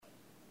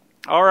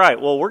All right,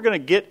 well, we're going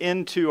to get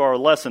into our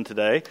lesson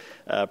today,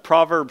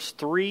 Proverbs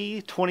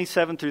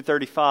 3:27 through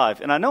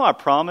 35. And I know I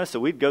promised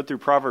that we'd go through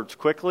Proverbs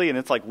quickly, and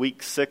it's like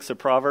week 6 of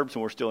Proverbs,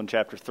 and we're still in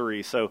chapter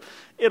 3, so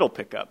it'll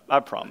pick up, I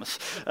promise.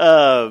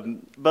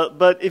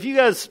 But if you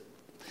guys,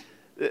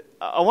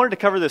 I wanted to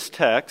cover this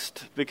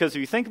text, because if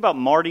you think about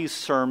Marty's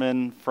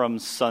sermon from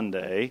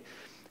Sunday,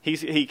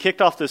 he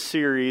kicked off this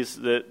series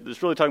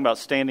that's really talking about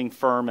standing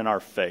firm in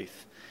our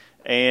faith.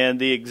 And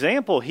the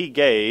example he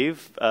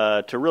gave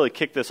to really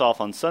kick this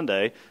off on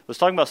Sunday was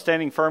talking about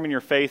standing firm in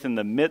your faith in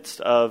the midst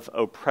of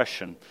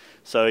oppression.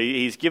 So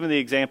he's given the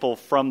example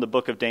from the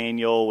book of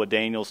Daniel with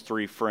Daniel's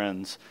 3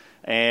 friends.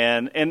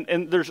 And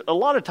there's a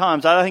lot of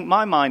times, I think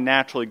my mind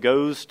naturally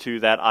goes to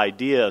that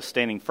idea of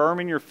standing firm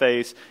in your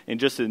faith in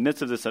just in the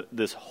midst of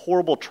this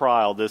horrible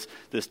trial, this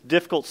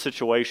difficult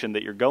situation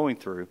that you're going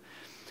through.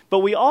 But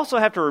we also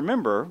have to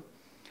remember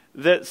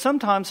that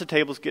sometimes the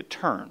tables get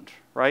turned,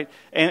 right?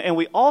 And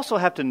we also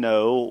have to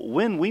know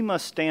when we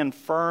must stand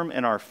firm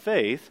in our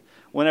faith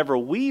whenever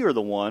we are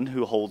the one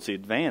who holds the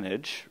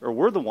advantage, or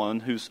we're the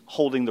one who's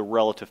holding the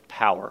relative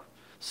power,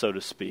 so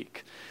to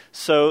speak.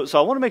 So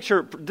I want to make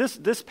sure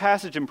this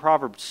passage in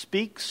Proverbs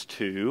speaks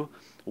to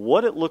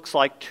what it looks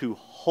like to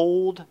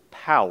hold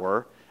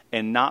power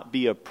and not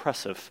be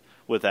oppressive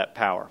with that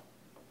power.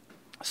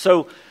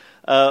 So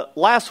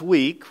last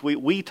week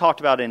we talked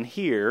about in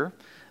here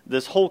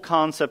this whole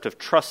concept of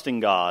trusting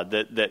God,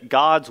 that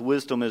God's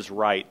wisdom is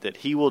right, that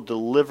He will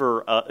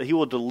deliver us,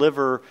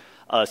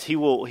 He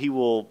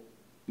will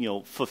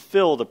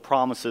fulfill the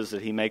promises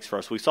that He makes for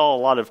us. We saw a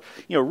lot of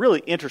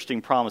really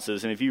interesting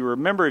promises, and if you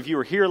remember, if you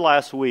were here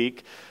last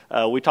week,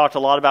 we talked a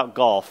lot about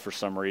golf for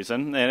some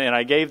reason, and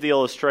I gave the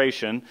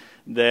illustration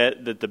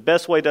that the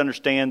best way to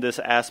understand this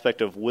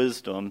aspect of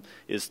wisdom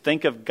is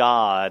think of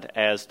God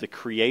as the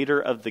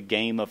creator of the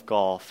game of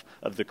golf,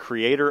 of the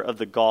creator of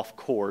the golf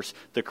course,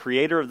 the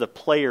creator of the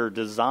player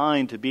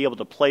designed to be able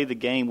to play the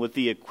game with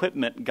the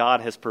equipment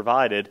God has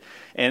provided.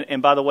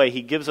 And by the way,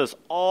 He gives us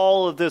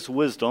all of this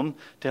wisdom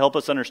to help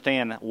us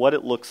understand what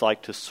it looks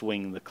like to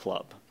swing the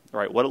club,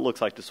 right? What it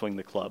looks like to swing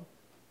the club.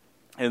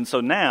 And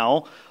so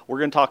now we're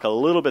going to talk a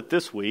little bit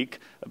this week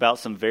about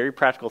some very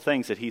practical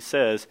things that He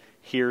says,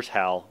 here's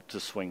how to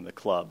swing the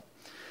club.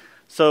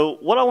 So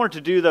what I wanted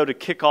to do, though, to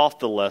kick off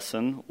the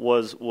lesson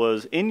was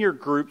in your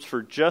groups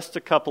for just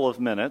a couple of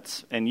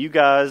minutes, and you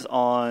guys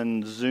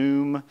on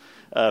Zoom,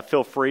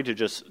 feel free to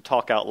just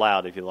talk out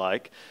loud if you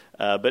like.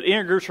 But in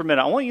your groups for a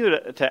minute, I want you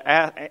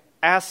to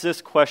ask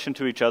this question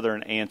to each other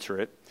and answer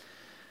it.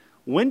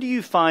 When do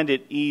you find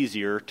it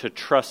easier to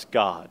trust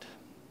God?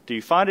 Do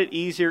you find it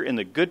easier in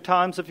the good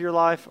times of your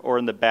life or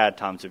in the bad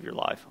times of your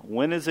life?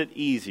 When is it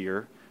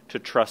easier to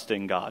trust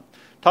in God?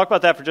 Talk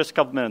about that for just a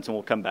couple minutes and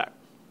we'll come back.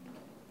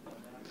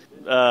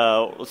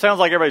 It sounds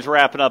like everybody's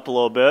wrapping up a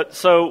little bit.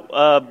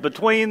 So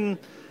between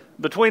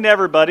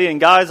everybody, and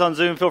guys on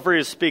Zoom, feel free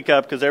to speak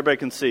up because everybody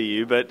can see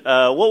you. But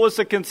what was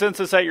the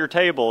consensus at your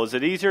table? Is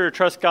it easier to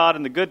trust God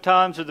in the good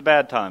times or the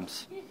bad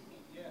times?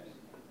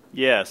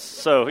 Yes.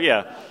 So,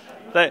 yeah.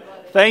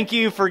 Thank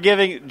you for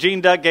giving.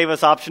 Gene Duck gave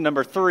us option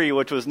number 3,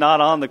 which was not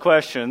on the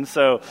question.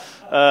 So,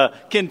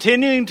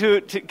 continuing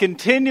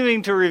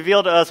to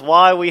reveal to us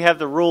why we have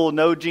the rule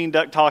no Gene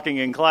Duck talking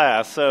in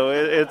class. So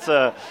it's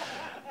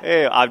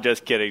I'm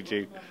just kidding,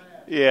 Gene.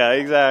 Yeah,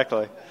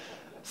 exactly.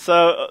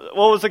 So,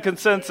 what was the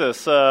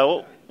consensus?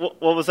 What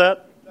was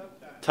that?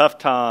 Tough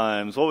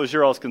times. What was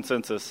your all's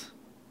consensus?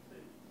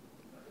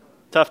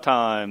 Tough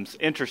times.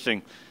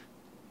 Interesting.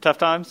 Tough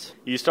times,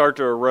 you start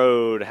to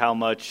erode how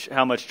much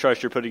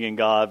trust you're putting in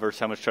God versus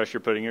how much trust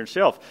you're putting in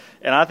yourself.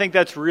 And I think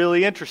that's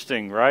really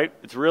interesting, right?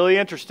 It's really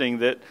interesting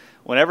that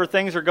whenever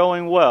things are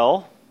going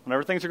well,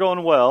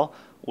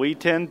 we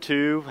tend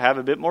to have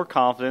a bit more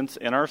confidence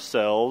in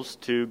ourselves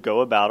to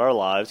go about our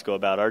lives, go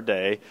about our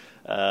day.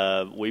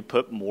 We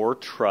put more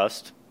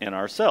trust in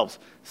ourselves.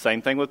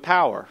 Same thing with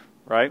power,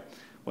 right?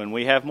 When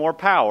we have more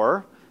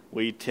power,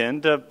 we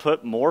tend to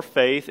put more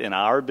faith in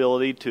our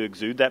ability to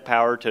exude that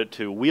power,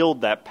 to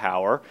wield that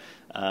power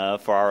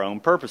for our own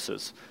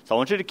purposes. So I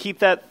want you to keep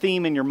that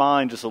theme in your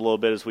mind just a little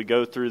bit as we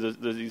go through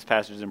these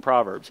passages in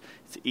Proverbs.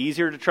 It's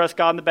easier to trust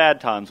God in the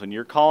bad times. When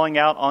you're calling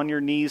out on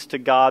your knees to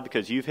God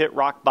because you've hit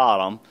rock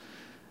bottom,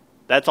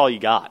 that's all you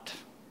got.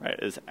 Right?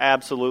 It's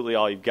absolutely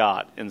all you've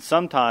got. And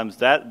sometimes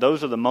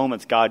those are the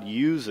moments God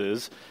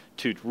uses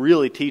to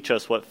really teach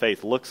us what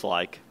faith looks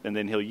like, and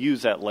then He'll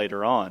use that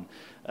later on.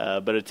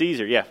 But it's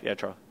easier. Yeah,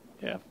 Charlie.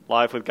 Yeah.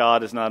 Life with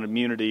God is not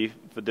immunity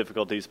for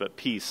difficulties, but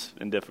peace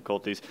in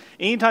difficulties.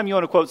 Anytime you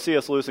want to quote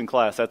C.S. Lewis in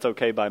class, that's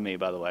okay by me,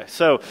 by the way.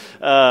 So,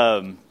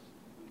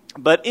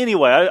 but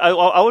anyway,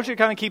 I want you to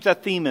kind of keep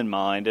that theme in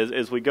mind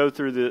as we go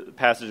through the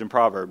passage in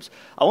Proverbs.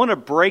 I want to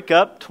break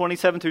up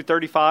 27 through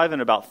 35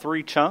 in about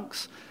 3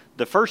 chunks.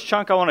 The first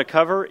chunk I want to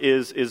cover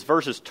is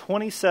verses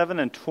 27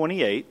 and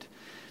 28.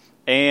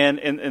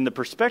 And the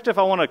perspective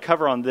I want to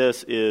cover on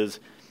this is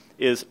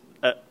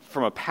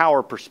from a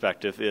power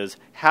perspective, is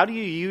how do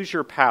you use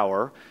your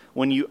power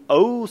when you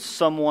owe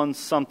someone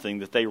something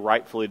that they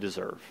rightfully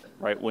deserve?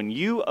 right? When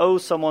you owe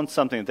someone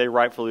something that they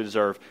rightfully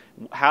deserve,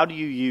 how do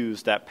you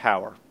use that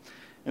power?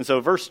 And so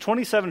verse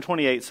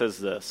 27-28 says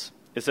this.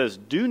 It says,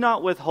 "Do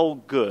not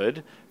withhold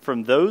good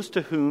from those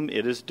to whom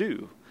it is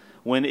due,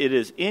 when it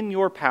is in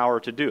your power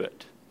to do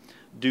it.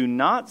 Do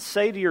not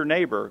say to your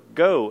neighbor,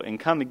 'Go and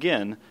come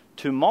again.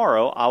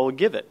 Tomorrow I will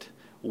give it,'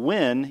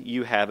 when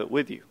you have it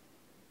with you."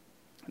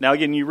 Now,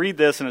 again, you read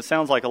this and it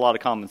sounds like a lot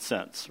of common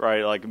sense,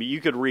 right? Like, I mean,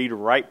 you could read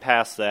right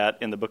past that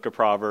in the book of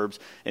Proverbs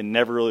and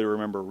never really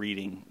remember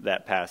reading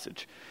that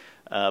passage.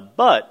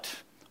 But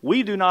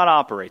we do not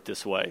operate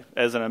this way.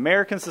 As an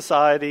American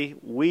society,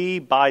 we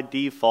by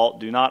default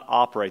do not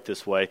operate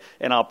this way,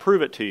 and I'll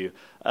prove it to you.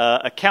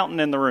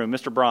 Accountant in the room,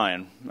 Mr.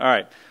 Bryan. All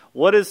right.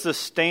 What is the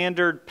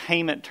standard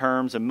payment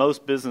terms in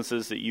most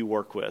businesses that you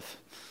work with?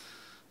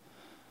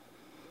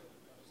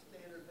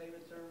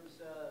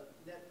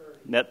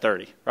 Net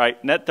 30,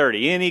 right? Net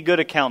 30. Any good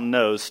accountant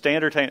knows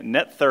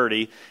net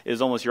 30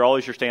 is almost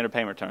always your standard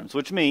payment terms,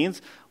 which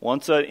means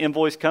once an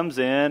invoice comes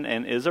in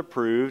and is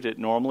approved, it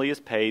normally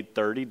is paid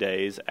 30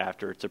 days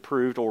after it's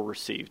approved or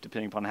received,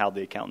 depending upon how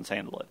the accountants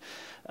handle it.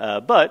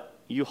 But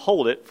you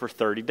hold it for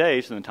 30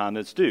 days from the time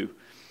that it's due.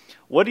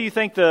 What do you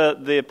think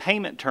the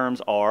payment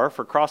terms are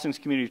for Crossings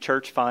Community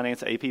Church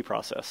Finance AP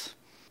process?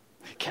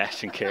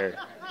 Cash and carry.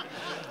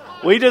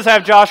 We just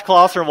have Josh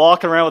Klosser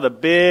walking around with a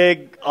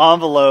big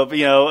envelope,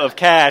 of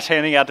cash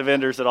handing out to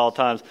vendors at all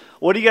times.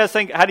 What do you guys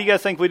think? How do you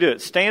guys think we do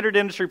it? Standard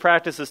industry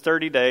practice is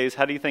 30 days.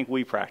 How do you think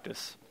we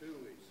practice? 2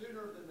 weeks.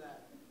 Sooner than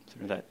that.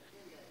 Sooner than that.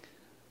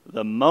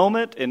 The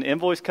moment an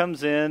invoice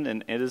comes in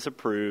and it is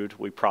approved,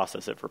 we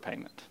process it for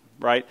payment,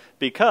 right?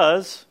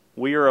 Because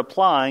we are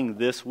applying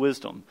this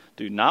wisdom.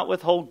 Do not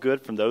withhold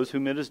good from those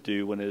whom it is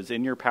due when it is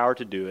in your power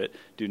to do it.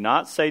 Do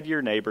not say to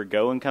your neighbor,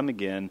 "Go and come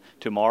again.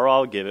 Tomorrow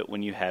I'll give it,"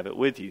 when you have it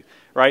with you.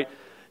 Right?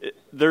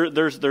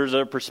 There's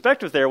a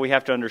perspective there we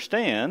have to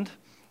understand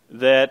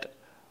that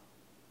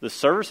the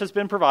service has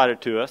been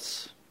provided to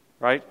us.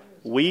 Right?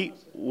 We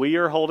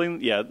are holding.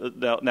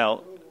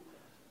 Now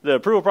the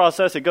approval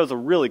process, it goes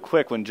really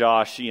quick when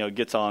Josh,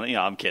 gets on.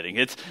 I'm kidding.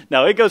 It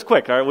goes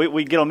quick. All right,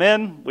 we get them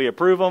in, we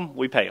approve them,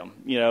 we pay them.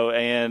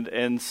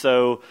 And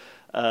so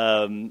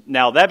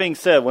now that being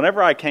said,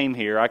 whenever I came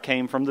here, I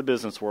came from the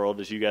business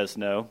world, as you guys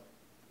know.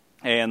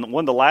 And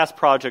one of the last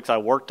projects I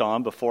worked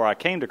on before I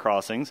came to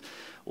Crossings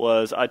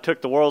was I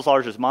took the world's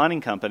largest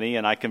mining company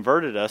and I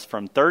converted us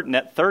from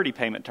net 30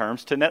 payment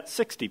terms to net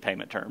 60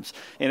 payment terms.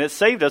 And it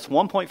saved us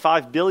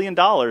 $1.5 billion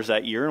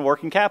that year in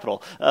working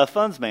capital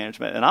funds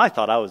management. And I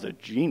thought I was a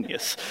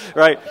genius,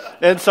 right?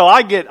 And so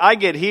I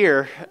get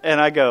here and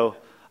I go,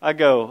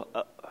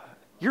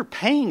 "You're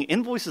paying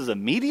invoices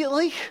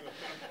immediately?"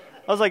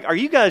 I was like, "Are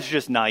you guys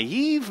just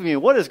naive? I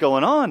mean, what is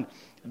going on?"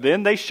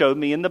 Then they showed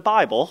me in the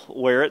Bible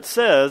where it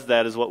says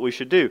that is what we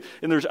should do.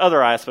 And there's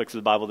other aspects of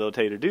the Bible that will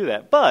tell you to do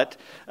that. But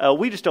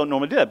we just don't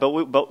normally do that.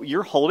 But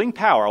you're holding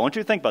power. I want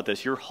you to think about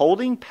this. You're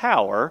holding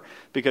power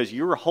because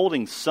you're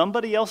holding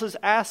somebody else's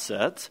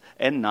assets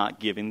and not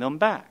giving them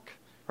back.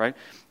 Right?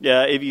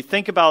 Yeah. If you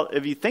think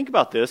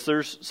about this,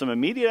 there's some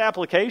immediate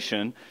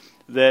application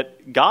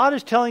that God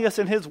is telling us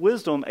in His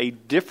wisdom a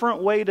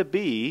different way to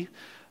be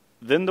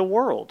than the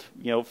world.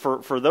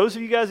 For those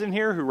of you guys in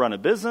here who run a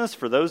business,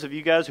 for those of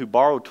you guys who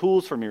borrow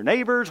tools from your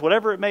neighbors,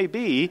 whatever it may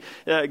be,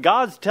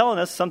 God's telling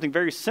us something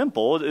very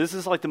simple. This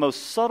is like the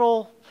most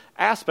subtle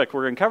aspect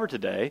we're going to cover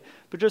today,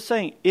 but just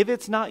saying, if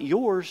it's not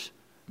yours,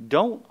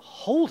 don't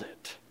hold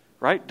it,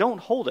 right? Don't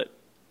hold it.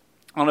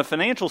 On a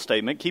financial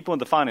statement, keep on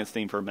the finance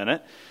theme for a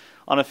minute.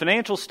 On a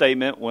financial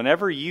statement,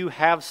 whenever you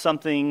have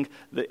something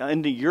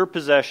into your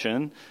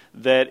possession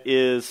that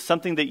is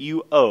something that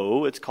you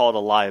owe, it's called a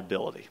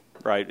liability.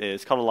 Right,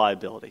 it's called a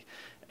liability.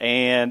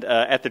 And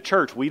at the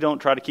church, we don't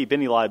try to keep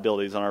any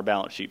liabilities on our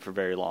balance sheet for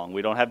very long.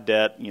 We don't have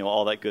debt,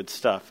 all that good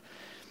stuff.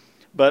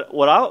 But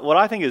what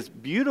I think is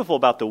beautiful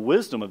about the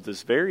wisdom of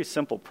this very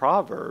simple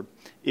proverb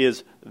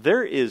is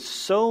there is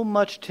so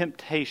much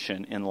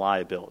temptation in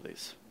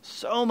liabilities.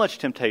 So much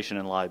temptation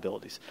in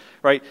liabilities,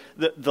 right?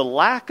 The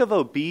lack of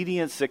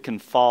obedience that can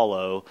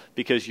follow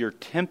because you're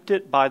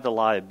tempted by the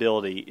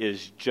liability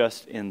is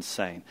just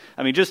insane.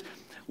 I mean, just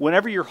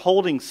whenever you're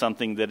holding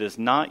something that is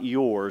not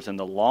yours, and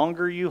the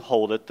longer you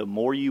hold it, the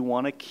more you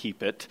want to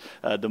keep it,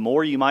 the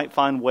more you might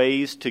find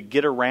ways to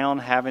get around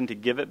having to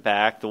give it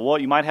back.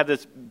 You might have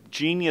this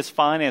genius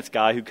finance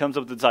guy who comes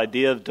up with this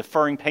idea of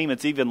deferring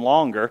payments even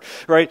longer,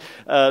 right?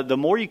 The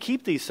more you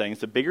keep these things,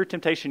 the bigger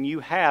temptation you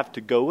have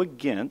to go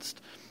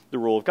against the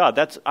rule of God.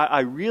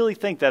 I really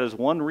think that is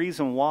one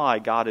reason why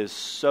God is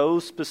so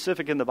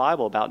specific in the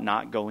Bible about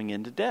not going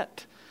into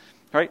debt.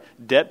 Right?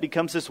 Debt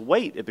becomes this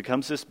weight. It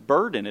becomes this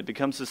burden. It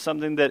becomes this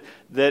something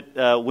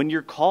that when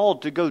you're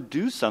called to go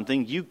do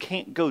something, you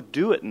can't go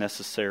do it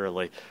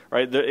necessarily.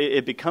 Right?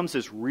 It becomes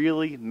this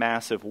really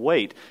massive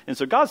weight. And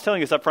so God's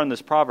telling us up front in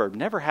this proverb,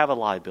 never have a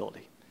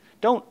liability.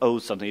 Don't owe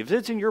something. If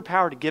it's in your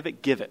power to give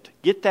it, give it.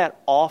 Get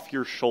that off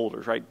your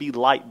shoulders. Right? Be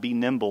light. Be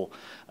nimble.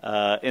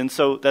 And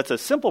so that's a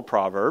simple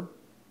proverb,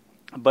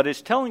 but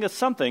it's telling us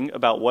something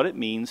about what it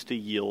means to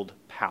yield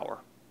power.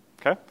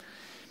 Okay?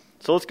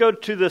 So let's go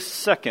to the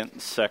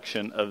second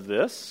section of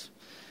this.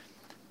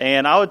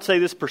 And I would say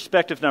this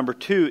perspective number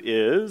 2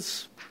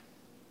 is,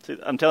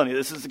 I'm telling you,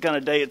 this is the kind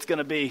of day it's going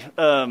to be.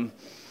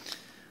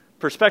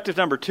 Perspective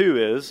number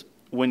 2 is,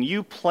 when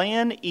you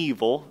plan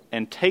evil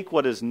and take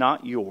what is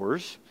not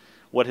yours,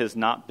 what has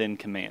not been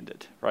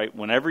commanded, right?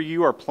 Whenever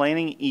you are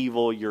planning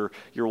evil, you're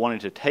wanting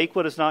to take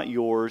what is not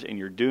yours, and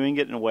you're doing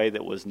it in a way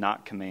that was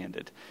not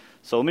commanded.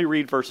 So let me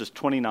read verses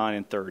 29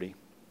 and 30.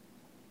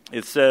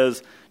 It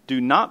says,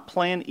 "Do not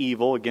plan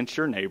evil against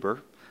your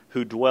neighbor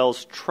who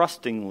dwells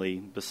trustingly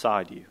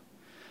beside you.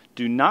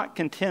 Do not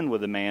contend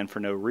with a man for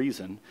no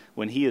reason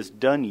when he has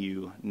done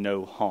you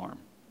no harm."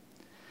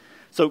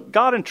 So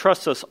God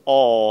entrusts us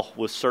all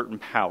with certain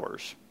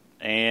powers.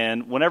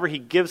 And whenever he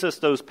gives us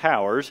those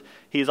powers,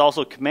 he is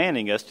also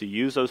commanding us to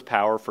use those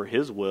powers for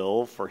his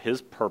will, for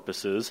his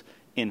purposes,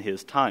 in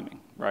his timing.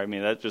 Right? I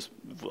mean, that just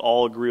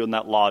all agree on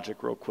that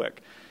logic real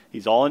quick.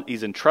 He's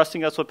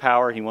entrusting us with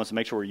power. He wants to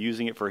make sure we're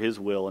using it for his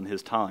will and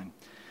his time.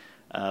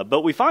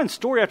 But we find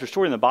story after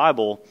story in the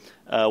Bible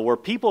where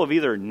people have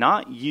either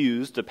not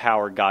used the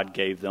power God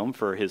gave them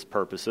for his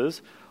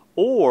purposes,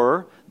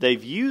 or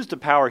they've used the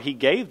power he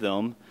gave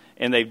them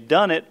and they've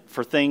done it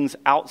for things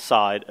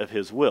outside of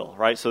his will,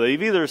 right? So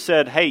they've either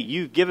said, hey,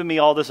 you've given me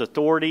all this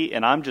authority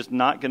and I'm just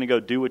not going to go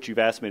do what you've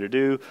asked me to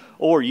do,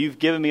 or you've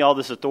given me all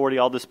this authority,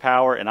 all this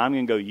power, and I'm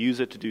going to go use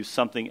it to do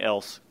something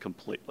else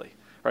completely,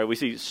 right? We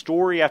see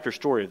story after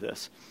story of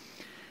this.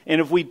 And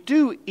if we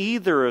do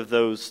either of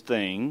those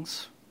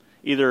things,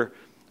 either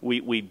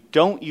we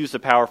don't use the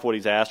power for what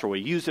he's asked or we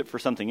use it for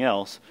something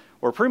else,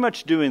 we're pretty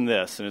much doing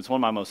this, and it's one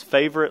of my most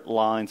favorite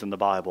lines in the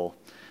Bible.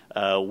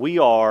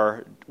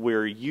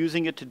 We're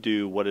using it to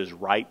do what is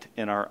right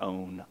in our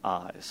own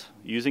eyes.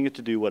 Using it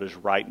to do what is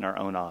right in our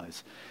own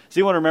eyes. So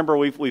you want to remember,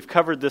 we've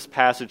covered this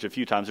passage a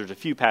few times. There's a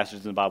few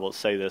passages in the Bible that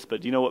say this,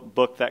 but do you know what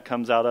book that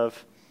comes out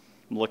of?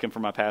 I'm looking for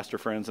my pastor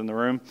friends in the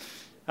room.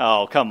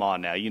 Oh, come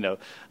on now, you know.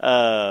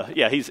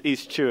 Yeah,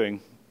 he's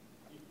chewing.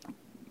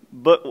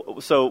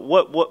 But so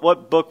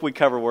what book we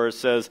cover where it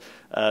says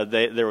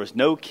there was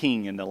no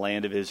king in the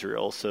land of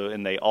Israel,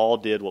 and they all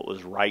did what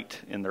was right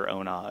in their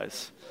own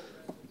eyes.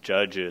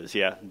 Judges,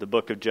 yeah, the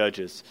book of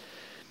Judges.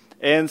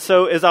 And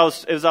so as I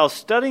was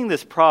studying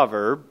this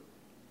proverb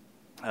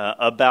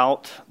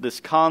about this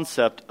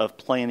concept of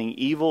planning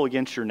evil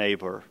against your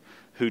neighbor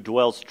who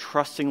dwells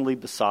trustingly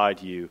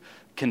beside you,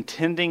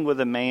 contending with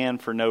a man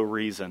for no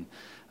reason,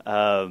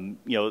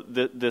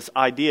 this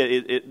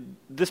idea,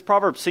 this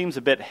proverb seems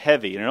a bit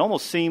heavy, and it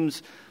almost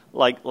seems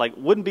like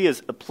wouldn't be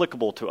as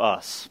applicable to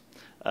us.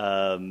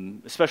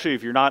 Especially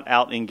if you're not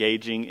out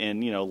engaging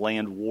in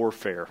land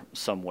warfare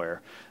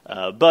somewhere.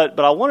 But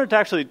I wanted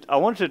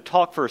to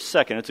talk for a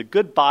second. It's a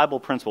good Bible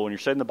principle when you're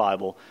studying the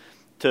Bible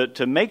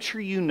to make sure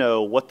you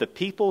know what the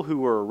people who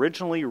were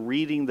originally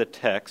reading the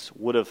text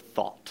would have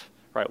thought.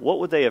 Right?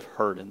 What would they have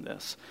heard in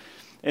this?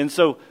 And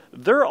so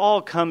they're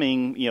all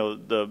coming.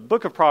 The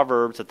book of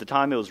Proverbs at the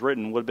time it was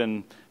written would have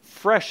been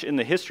fresh in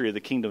the history of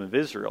the kingdom of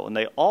Israel. And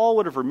they all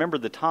would have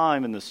remembered the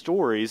time and the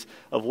stories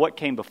of what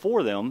came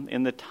before them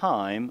in the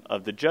time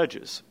of the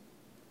Judges.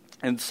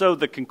 And so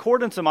the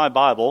concordance in my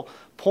Bible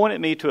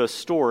pointed me to a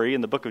story in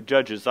the book of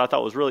Judges that I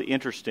thought was really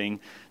interesting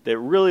that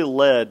really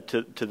led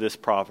to this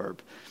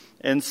proverb.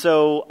 And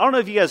so I don't know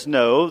if you guys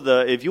know,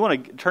 if you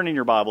want to turn in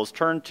your Bibles,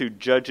 turn to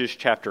Judges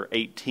chapter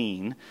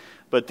 18.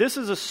 But this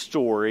is a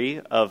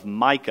story of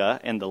Micah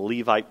and the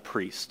Levite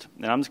priest.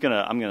 And I'm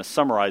going to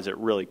summarize it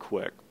really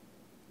quick.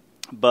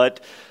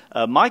 But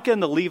Micah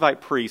and the Levite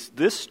priest,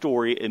 this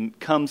story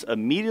comes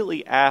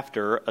immediately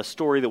after a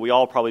story that we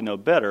all probably know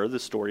better, the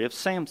story of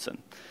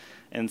Samson.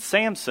 And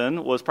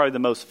Samson was probably the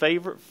most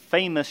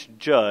famous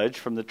judge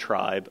from the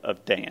tribe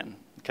of Dan.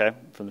 Okay,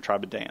 from the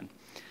tribe of Dan.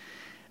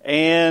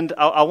 And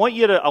I want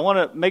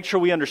to make sure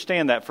we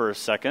understand that for a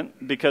second,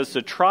 because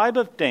the tribe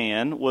of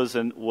Dan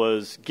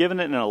was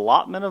given an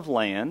allotment of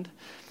land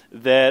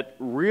that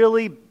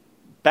really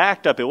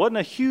backed up. It wasn't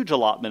a huge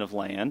allotment of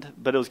land,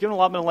 but it was given an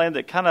allotment of land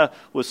that kind of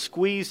was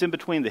squeezed in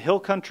between the hill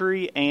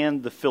country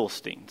and the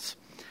Philistines.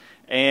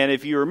 And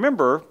if you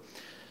remember,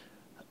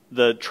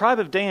 the tribe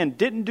of Dan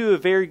didn't do a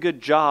very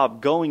good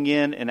job going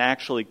in and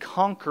actually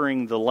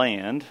conquering the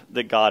land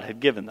that God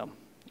had given them.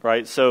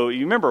 Right? So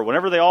you remember,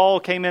 whenever they all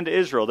came into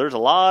Israel, there's a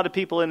lot of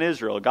people in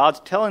Israel. God's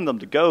telling them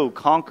to go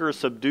conquer,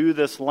 subdue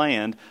this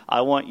land.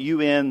 I want you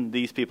in,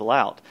 these people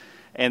out.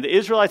 And the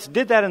Israelites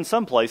did that in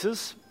some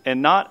places,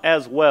 and not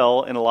as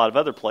well in a lot of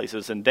other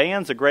places. And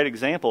Dan's a great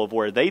example of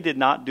where they did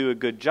not do a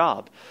good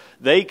job.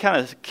 They kind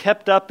of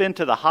kept up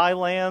into the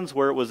highlands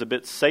where it was a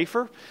bit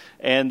safer,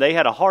 and they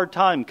had a hard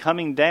time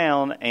coming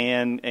down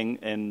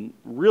and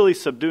really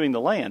subduing the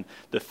land.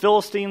 The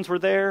Philistines were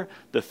there.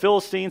 The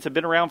Philistines had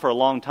been around for a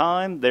long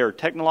time. They were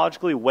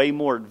technologically way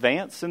more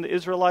advanced than the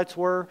Israelites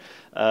were,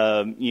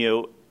 and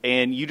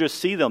you just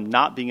see them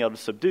not being able to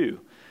subdue.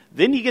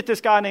 Then you get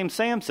this guy named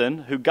Samson,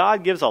 who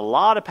God gives a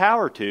lot of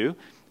power to.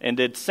 And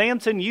did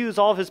Samson use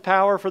all of his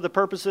power for the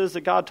purposes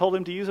that God told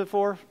him to use it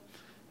for?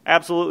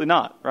 Absolutely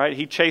not, right?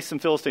 He chased some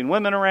Philistine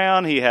women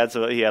around. He had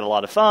a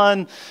lot of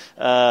fun.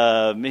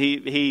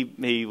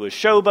 He was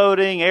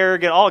showboating,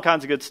 arrogant, all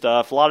kinds of good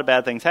stuff. A lot of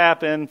bad things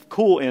happened.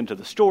 Cool end to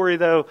the story,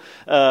 though.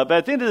 But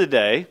at the end of the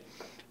day,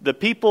 the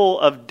people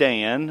of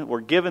Dan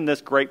were given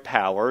this great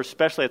power,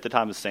 especially at the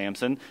time of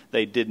Samson.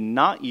 They did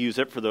not use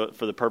it for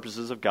the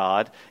purposes of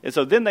God. And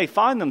so then they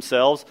find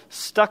themselves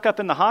stuck up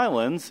in the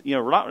highlands,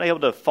 we're not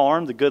able to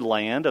farm the good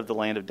land of the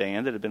land of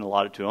Dan that had been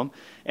allotted to them,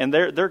 and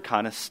they're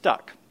kind of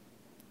stuck.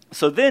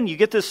 So then you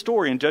get this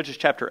story in Judges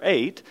chapter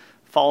 8,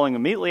 following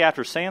immediately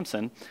after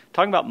Samson,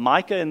 talking about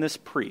Micah and this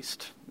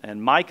priest.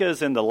 And Micah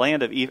is in the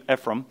land of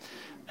Ephraim,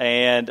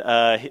 and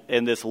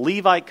this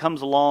Levite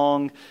comes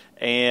along,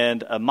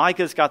 and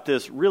Micah's got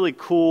this really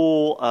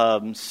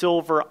cool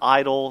silver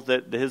idol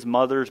that his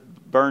mother's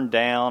burned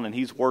down, and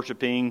he's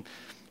worshiping.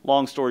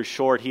 Long story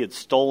short, he had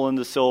stolen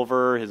the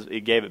silver.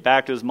 He gave it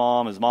back to his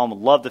mom. His mom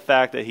loved the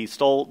fact that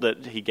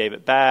he gave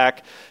it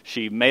back.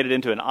 She made it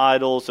into an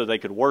idol so they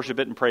could worship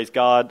it and praise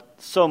God.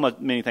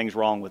 Many things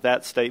wrong with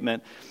that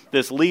statement.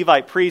 This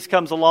Levite priest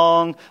comes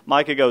along.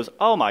 Micah goes,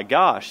 oh my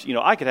gosh,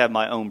 I could have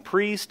my own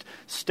priest.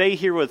 Stay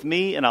here with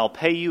me and I'll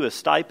pay you a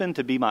stipend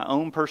to be my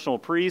own personal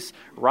priest.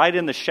 Right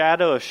in the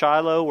shadow of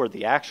Shiloh where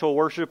the actual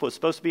worship was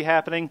supposed to be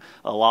happening.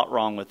 A lot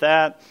wrong with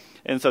that.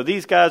 And so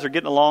these guys are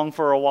getting along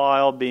for a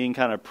while, being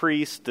kind of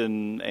priest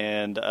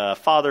and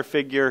father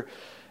figure.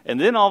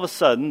 And then all of a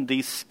sudden,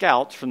 these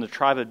scouts from the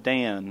tribe of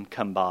Dan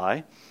come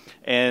by,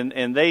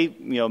 and they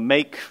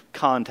make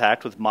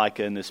contact with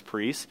Micah and this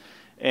priest.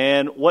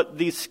 And what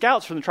these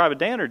scouts from the tribe of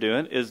Dan are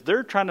doing is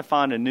they're trying to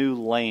find a new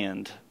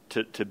land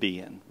to be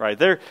in. Right?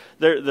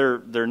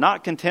 They're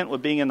not content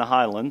with being in the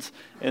highlands,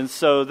 and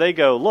so they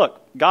go,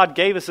 look, God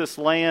gave us this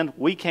land,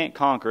 we can't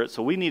conquer it,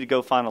 so we need to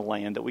go find a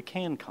land that we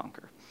can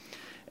conquer.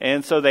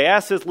 And so they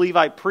asked this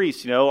Levite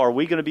priest, are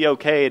we going to be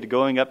okay to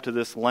going up to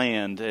this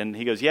land? And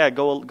he goes, yeah,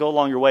 go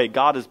along your way.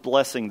 God is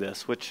blessing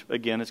this, which,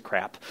 again, is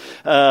crap.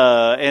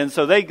 And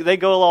so they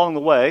go along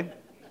the way.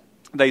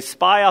 They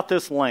spy out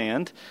this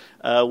land,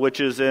 which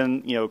is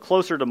in,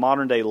 closer to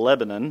modern-day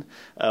Lebanon,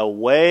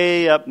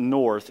 way up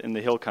north in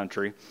the hill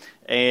country.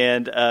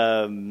 And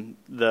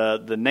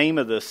the name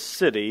of the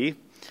city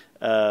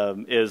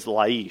is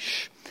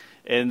Laish.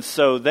 And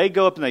so they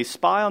go up and they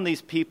spy on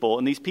these people,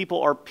 and these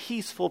people are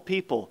peaceful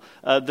people.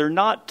 They're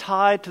not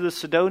tied to the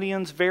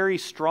Sidonians very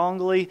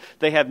strongly.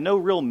 They have no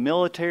real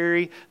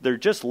military. They're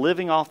just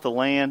living off the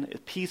land.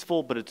 It's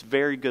peaceful, but it's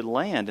very good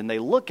land. And they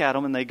look at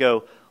them and they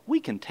go, we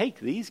can take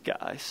these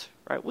guys,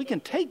 right? We can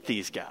take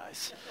these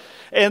guys.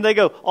 And they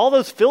go, all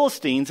those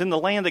Philistines in the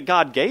land that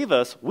God gave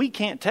us, we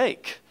can't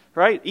take,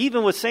 right?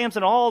 Even with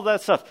Samson, all of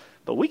that stuff.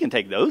 But we can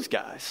take those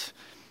guys.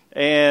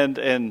 And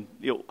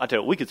I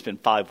tell you, we could spend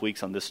 5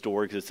 weeks on this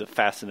story because it's a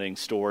fascinating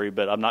story,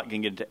 but I'm not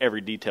going to get into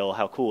every detail of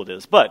how cool it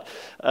is. But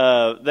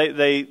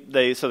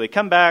they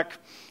come back,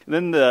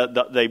 and then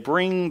they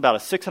bring about a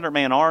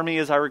 600-man army,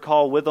 as I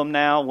recall, with them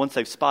now once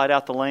they've spied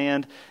out the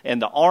land.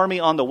 And the army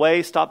on the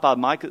way stops by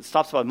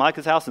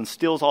Micah's house and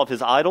steals all of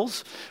his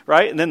idols,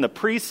 right? And then the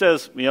priest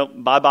says,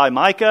 bye-bye,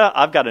 Micah.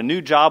 I've got a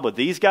new job with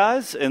these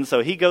guys. And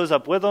so he goes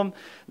up with them.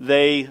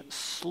 They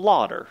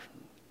slaughter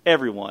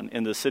everyone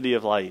in the city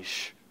of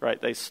Laish. Right,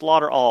 they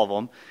slaughter all of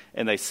them,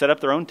 and they set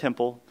up their own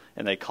temple,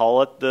 and they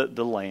call it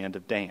the land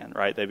of Dan.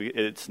 Right,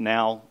 it's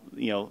now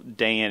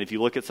Dan. If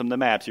you look at some of the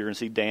maps, you're going to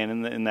see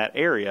Dan in that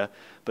area.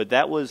 But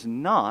that was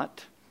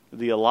not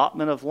the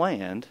allotment of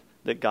land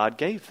that God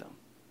gave them.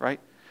 Right,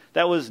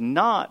 that was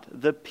not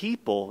the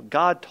people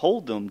God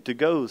told them to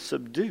go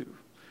subdue.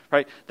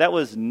 Right, that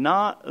was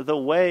not the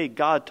way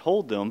God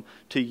told them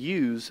to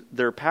use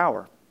their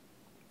power.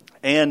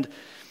 And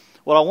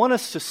what I want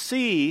us to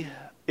see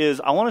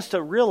is I want us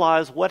to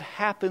realize what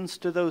happens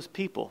to those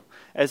people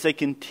as they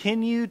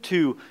continue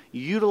to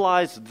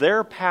utilize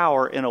their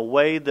power in a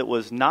way that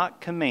was not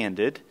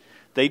commanded.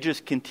 They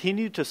just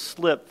continue to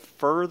slip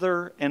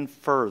further and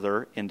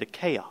further into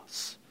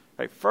chaos,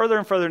 right? Further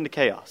and further into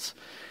chaos.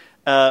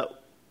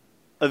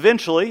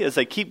 Eventually, as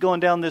they keep going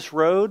down this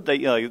road,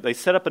 they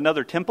set up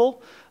another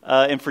temple.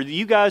 And for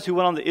you guys who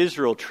went on the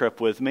Israel trip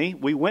with me,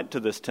 we went to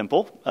this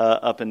temple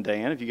up in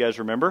Dan, if you guys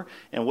remember.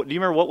 And do you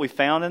remember what we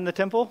found in the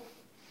temple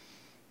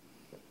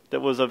that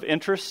was of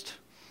interest?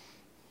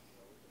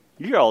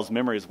 Your all's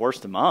memory is worse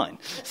than mine.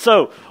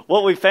 So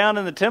what we found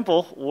in the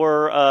temple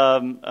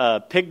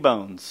were pig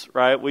bones,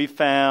 right? They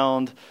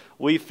found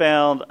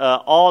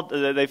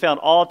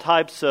all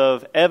types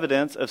of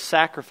evidence of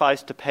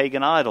sacrifice to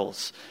pagan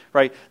idols,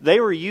 right? They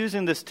were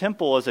using this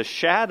temple as a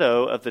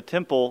shadow of the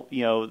temple,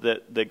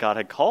 that God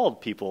had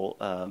called people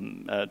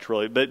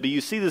truly. But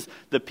you see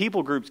the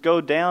people groups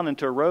go down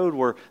into a road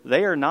where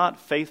they are not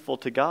faithful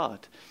to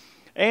God.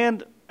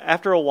 And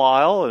after a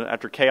while,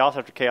 after chaos,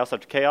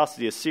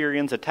 the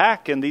Assyrians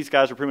attack, and these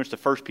guys are pretty much the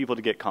first people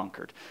to get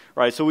conquered,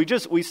 right? So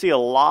we see a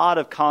lot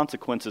of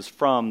consequences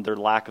from their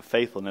lack of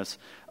faithfulness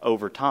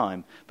over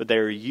time. But they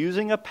are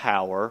using a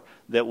power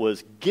that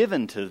was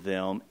given to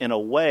them in a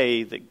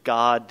way that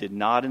God did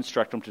not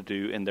instruct them to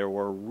do, and there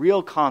were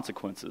real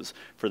consequences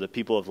for the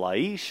people of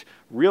Laish,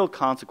 real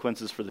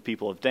consequences for the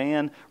people of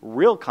Dan,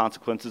 real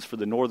consequences for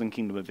the northern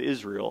kingdom of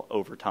Israel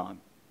over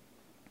time.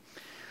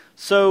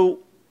 So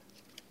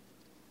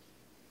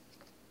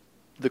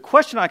the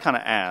question I kind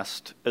of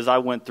asked as I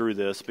went through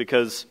this,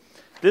 because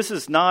this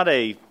is not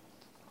a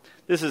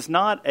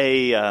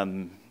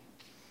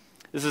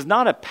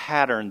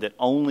pattern that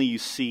only you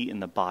see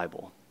in the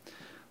Bible.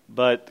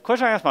 But the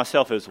question I asked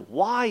myself is,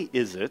 why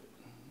is it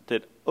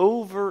that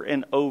over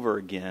and over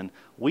again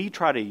we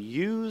try to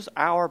use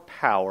our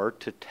power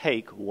to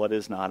take what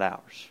is not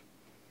ours?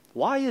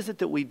 Why is it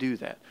that we do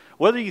that?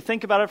 Whether you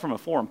think about it from a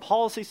foreign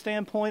policy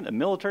standpoint, a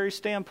military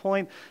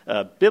standpoint,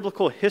 a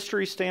biblical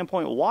history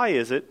standpoint, why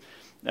is it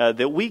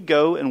that we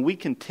go and we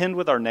contend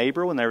with our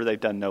neighbor whenever they've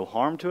done no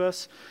harm to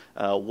us?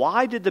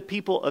 Why did the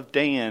people of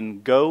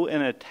Dan go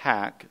and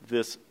attack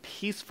this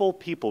peaceful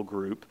people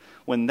group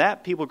when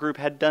that people group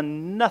had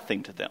done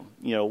nothing to them,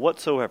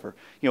 whatsoever?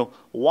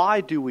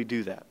 Why do we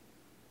do that?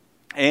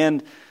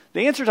 And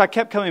the answers I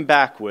kept coming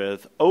back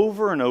with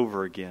over and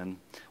over again,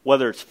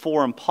 whether it's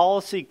foreign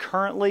policy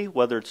currently,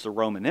 whether it's the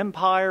Roman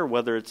Empire,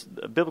 whether it's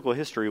biblical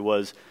history,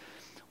 was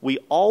we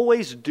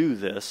always do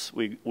this.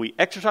 We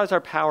exercise our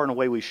power in a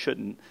way we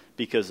shouldn't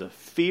because of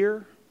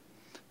fear,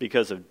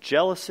 because of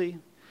jealousy,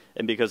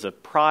 and because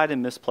of pride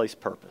and misplaced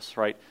purpose,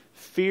 right?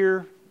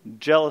 Fear,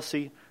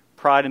 jealousy,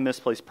 pride, and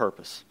misplaced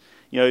purpose.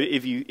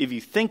 If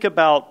you think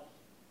about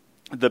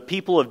the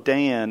people of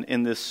Dan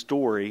in this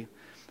story,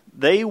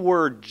 they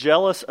were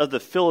jealous of the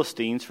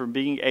Philistines for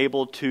being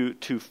able to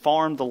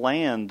farm the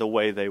land the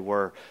way they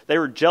were. They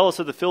were jealous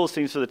of the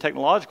Philistines for the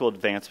technological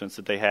advancements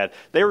that they had.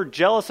 They were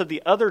jealous of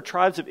the other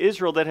tribes of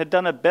Israel that had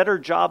done a better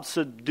job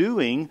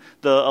subduing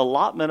the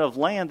allotment of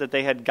land that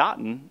they had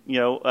gotten,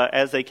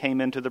 as they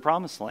came into the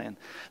promised land.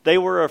 They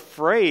were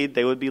afraid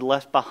they would be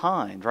left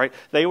behind, right?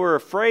 They were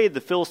afraid the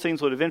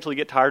Philistines would eventually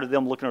get tired of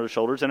them looking over their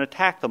shoulders and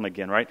attack them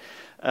again, right?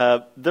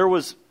 There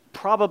was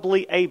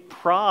probably a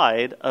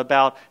pride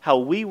about how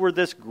we were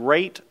this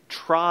great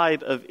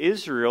tribe of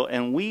Israel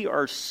and we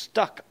are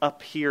stuck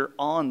up here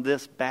on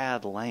this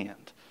bad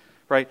land,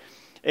 right?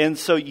 And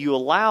so you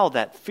allow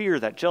that fear,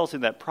 that jealousy,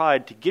 that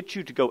pride to get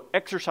you to go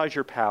exercise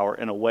your power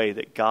in a way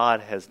that God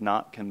has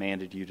not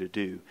commanded you to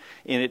do.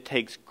 And it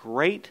takes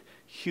great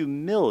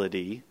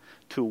humility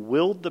to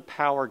wield the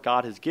power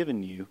God has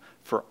given you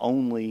for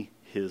only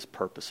His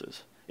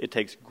purposes. It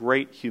takes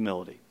great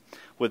humility.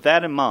 With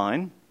that in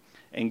mind,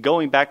 and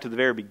going back to the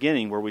very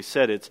beginning where we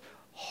said it's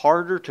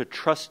harder to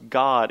trust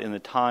God in the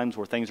times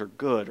where things are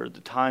good or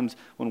the times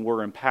when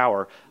we're in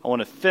power, I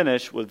want to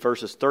finish with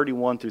verses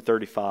 31 through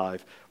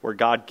 35 where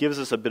God gives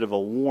us a bit of a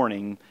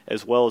warning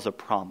as well as a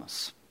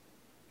promise.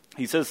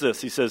 He says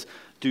this, he says,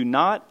 "Do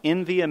not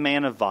envy a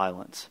man of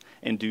violence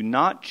and do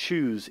not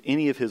choose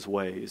any of his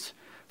ways,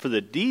 for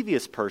the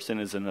devious person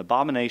is an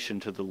abomination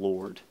to the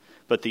Lord,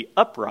 but the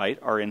upright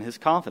are in His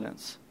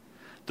confidence.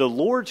 The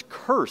Lord's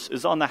curse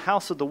is on the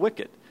house of the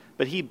wicked,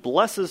 but He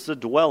blesses the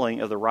dwelling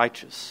of the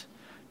righteous.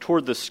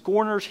 Toward the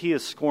scorners He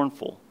is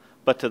scornful,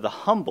 but to the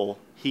humble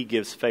He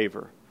gives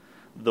favor.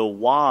 The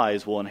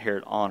wise will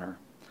inherit honor,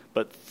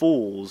 but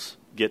fools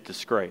get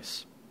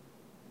disgrace."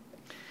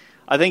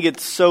 I think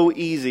it's so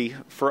easy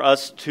for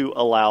us to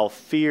allow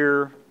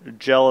fear,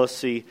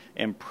 jealousy,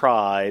 and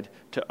pride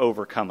to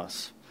overcome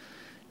us.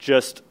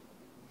 Just,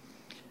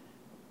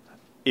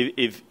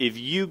 if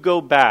you go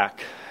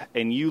back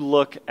and you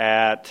look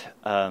at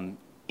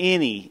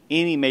any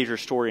major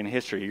story in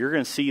history, you're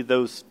going to see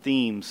those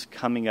themes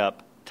coming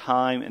up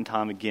time and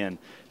time again.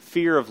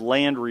 Fear of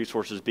land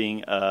resources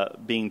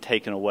being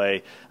taken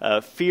away.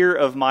 Fear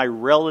of my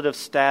relative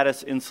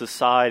status in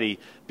society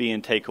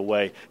being taken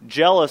away.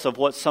 Jealous of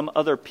what some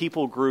other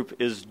people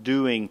group is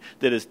doing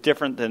that is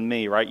different than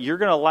me. Right? You're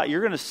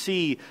going to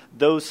see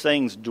those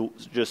things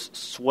just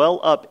swell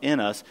up in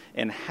us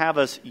and have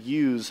us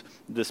use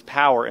this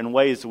power in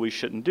ways that we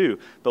shouldn't do.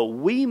 But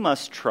we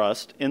must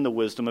trust in the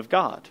wisdom of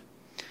God.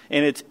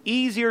 And it's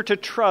easier to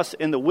trust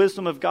in the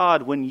wisdom of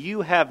God when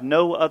you have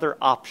no other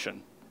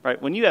option. Right?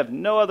 When you have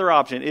no other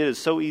option, it is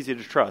so easy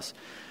to trust.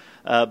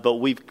 But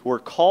we're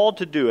called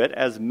to do it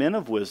as men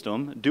of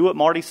wisdom. Do what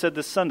Marty said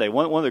this Sunday.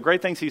 One of the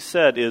great things he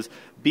said is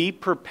be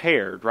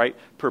prepared, right?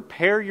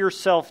 Prepare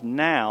yourself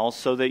now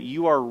so that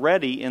you are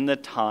ready in the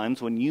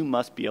times when you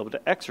must be able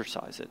to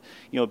exercise it.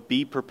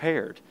 Be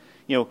prepared.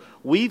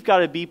 We've got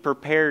to be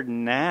prepared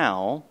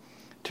now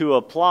to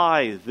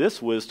apply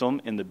this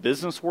wisdom in the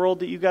business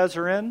world that you guys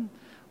are in.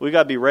 We've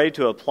got to be ready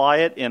to apply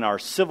it in our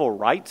civil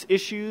rights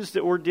issues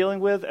that we're dealing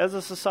with as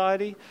a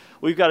society.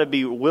 We've got to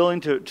be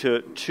willing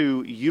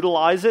to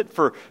utilize it.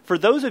 For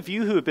those of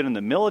you who have been in the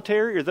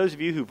military or those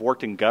of you who've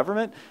worked in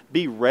government,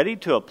 be ready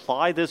to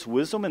apply this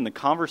wisdom in the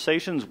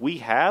conversations we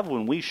have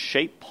when we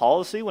shape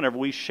policy, whenever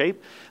we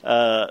shape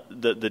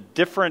the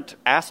different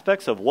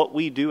aspects of what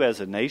we do as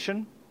a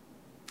nation.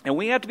 And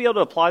we have to be able to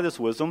apply this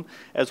wisdom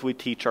as we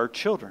teach our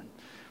children.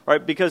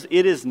 Right, because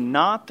it is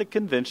not the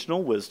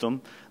conventional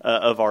wisdom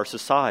of our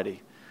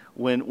society.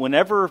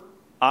 Whenever,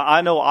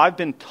 I know I've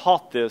been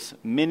taught this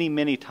many,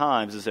 many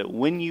times, is that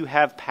when you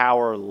have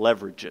power,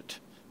 leverage it.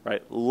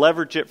 Right,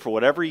 leverage it for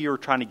whatever you're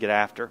trying to get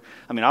after.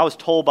 I mean, I was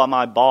told by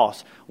my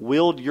boss,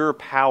 wield your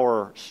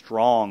power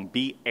strong,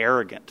 be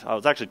arrogant. I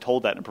was actually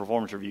told that in a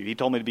performance review. He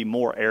told me to be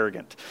more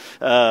arrogant,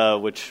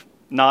 which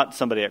not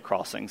somebody at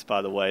Crossings,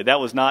 by the way. That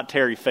was not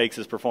Terry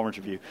Fakes' performance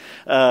review.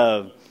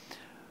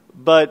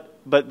 But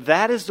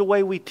that is the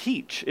way we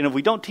teach. And if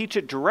we don't teach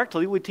it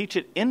directly, we teach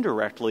it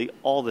indirectly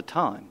all the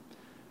time.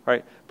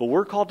 Right? But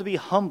we're called to be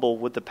humble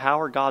with the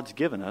power God's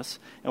given us,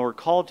 and we're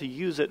called to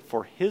use it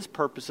for His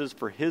purposes,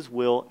 for His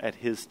will at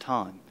His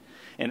time.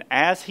 And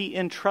as He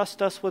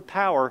entrusts us with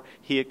power,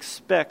 He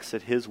expects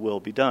that His will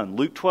be done.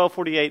 Luke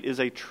 12:48 is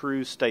a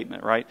true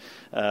statement, right?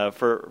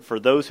 For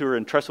those who are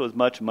entrusted with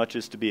much, much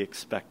is to be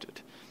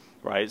expected.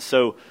 Right?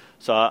 So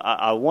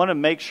I want to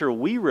make sure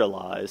we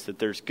realize that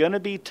there's going to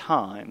be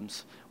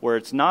times where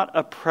it's not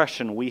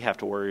oppression we have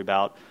to worry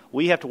about.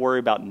 We have to worry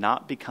about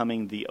not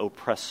becoming the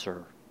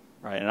oppressor.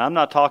 Right? And I'm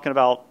not talking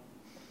about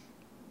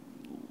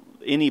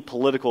any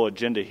political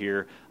agenda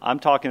here. I'm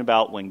talking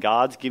about when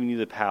God's giving you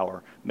the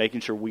power, making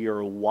sure we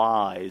are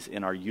wise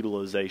in our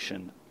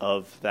utilization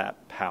of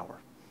that power.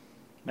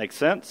 Make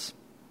sense?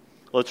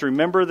 Let's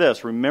remember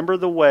this. Remember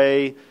the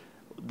way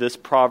this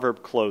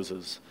proverb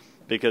closes.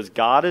 Because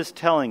God is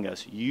telling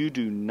us, you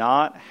do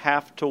not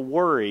have to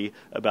worry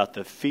about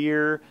the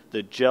fear,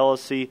 the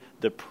jealousy,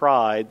 the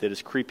pride that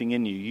is creeping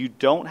in you. You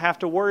don't have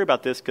to worry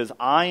about this because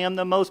I am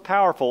the most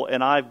powerful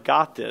and I've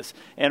got this.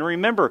 And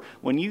remember,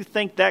 when you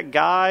think that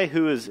guy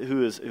who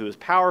is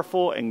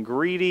powerful and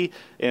greedy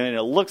and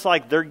it looks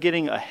like they're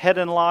getting ahead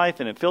in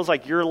life and it feels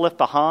like you're left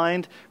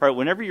behind, right?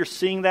 Whenever you're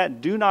seeing that,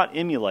 do not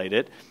emulate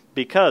it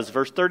because,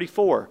 verse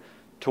 34,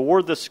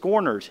 toward the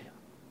scorners,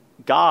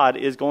 God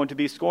is going to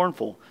be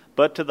scornful.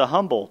 But to the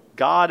humble,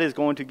 God is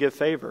going to give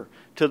favor.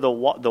 To the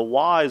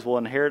wise will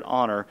inherit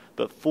honor,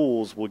 but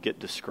fools will get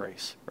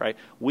disgrace. Right?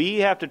 We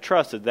have to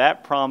trust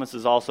that promise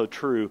is also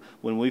true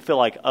when we feel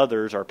like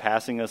others are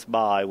passing us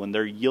by, when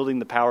they're yielding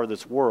the power of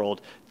this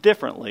world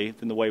differently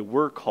than the way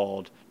we're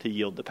called to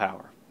yield the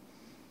power.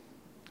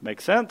 Make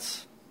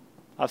sense?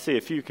 I see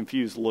a few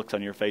confused looks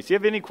on your face. If you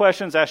have any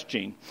questions, ask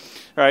Gene.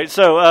 All right,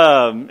 so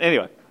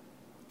anyway,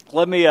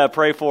 let me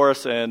pray for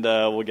us and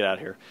we'll get out of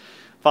here.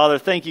 Father,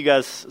 thank you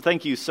guys.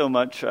 Thank you so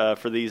much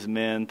for these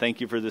men. Thank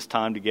you for this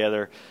time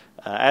together.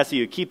 I ask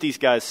you to keep these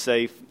guys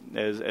safe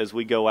as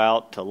we go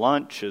out to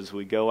lunch, as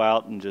we go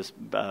out and just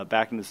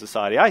back into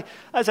society. I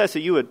ask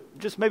that you would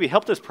just maybe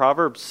help this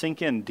proverb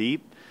sink in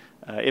deep.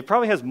 It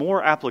probably has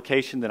more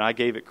application than I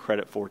gave it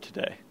credit for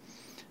today.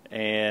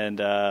 And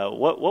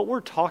what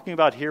we're talking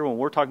about here when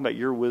we're talking about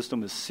your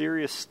wisdom is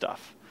serious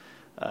stuff.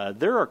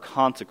 There are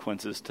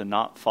consequences to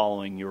not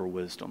following your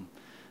wisdom.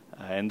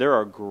 And there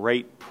are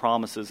great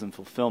promises and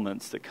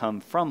fulfillments that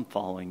come from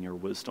following your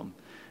wisdom.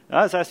 And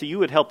I was asking you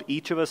would help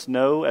each of us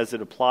know as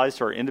it applies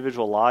to our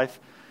individual life,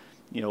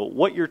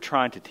 what you're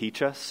trying to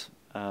teach us.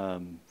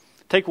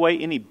 Take away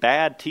any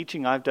bad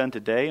teaching I've done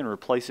today and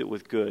replace it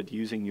with good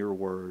using your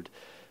word.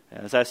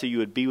 And as I say, you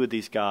would be with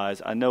these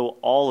guys. I know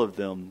all of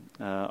them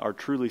are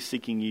truly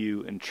seeking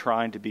you and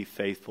trying to be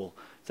faithful.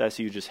 So I ask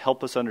you just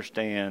help us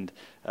understand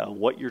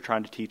what you're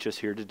trying to teach us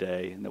here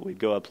today and that we'd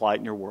go apply it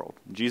in your world.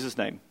 In Jesus'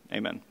 name,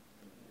 amen.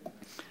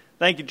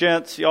 Thank you,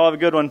 gents. Y'all have a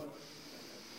good one.